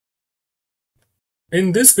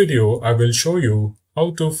In this video, I will show you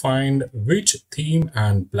how to find which theme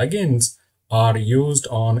and plugins are used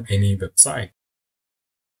on any website.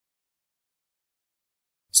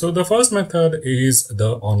 So the first method is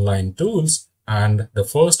the online tools, and the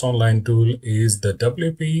first online tool is the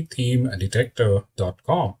Wp Theme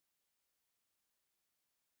Detector.com.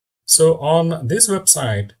 So on this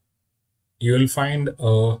website, you will find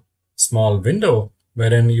a small window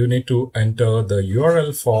wherein you need to enter the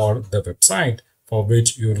URL for the website for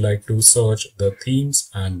which you would like to search the themes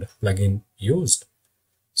and plugin used.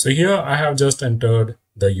 So here I have just entered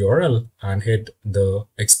the URL and hit the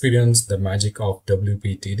experience the magic of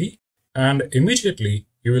WPTD, and immediately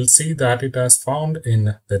you will see that it has found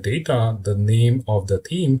in the data the name of the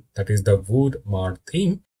theme, that is the Wordpress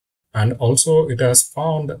theme, and also it has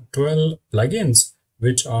found 12 plugins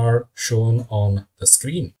which are shown on the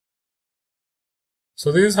screen.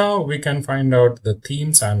 So this is how we can find out the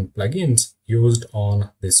themes and plugins used on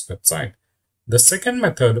this website. The second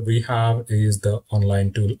method we have is the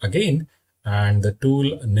online tool again, and the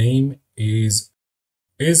tool name is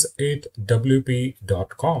isitwp.com.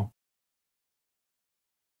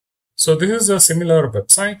 So this is a similar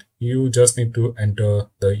website. You just need to enter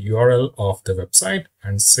the URL of the website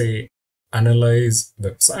and say analyze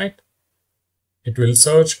website. It will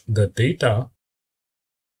search the data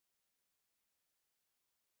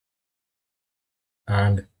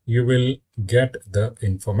and you will get the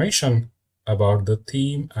information about the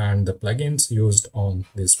theme and the plugins used on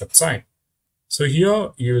this website. So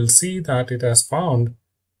here you will see that it has found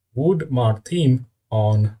Wordpress theme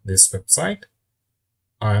on this website,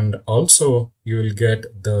 and also you will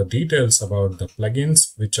get the details about the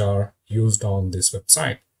plugins which are used on this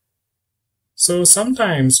website. So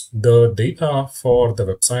sometimes the data for the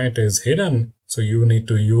website is hidden, so you need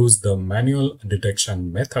to use the manual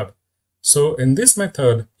detection method. So in this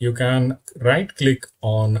method, you can right click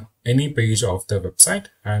on any page of the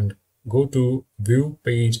website and go to view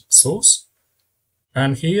page source.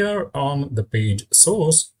 And here on the page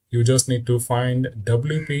source, you just need to find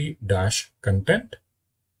WP-content.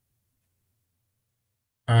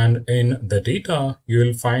 And in the data, you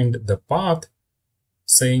will find the path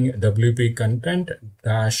saying WP content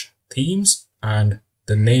 -themes and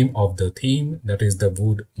the name of the theme, that is the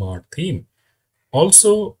Wordpress theme.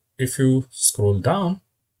 Also, if you scroll down,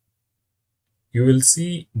 you will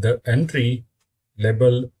see the entry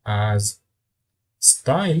labeled as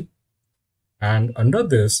style, and under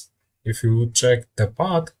this, if you check the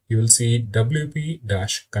path, you will see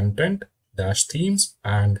WP-content-themes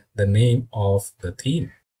and the name of the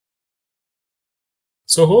theme.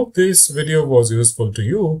 So hope this video was useful to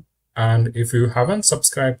you, and if you haven't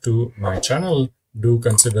subscribed to my channel, do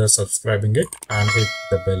consider subscribing it and hit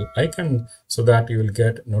the bell icon so that you will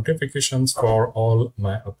get notifications for all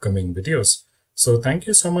my upcoming videos. So thank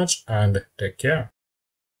you so much and take care.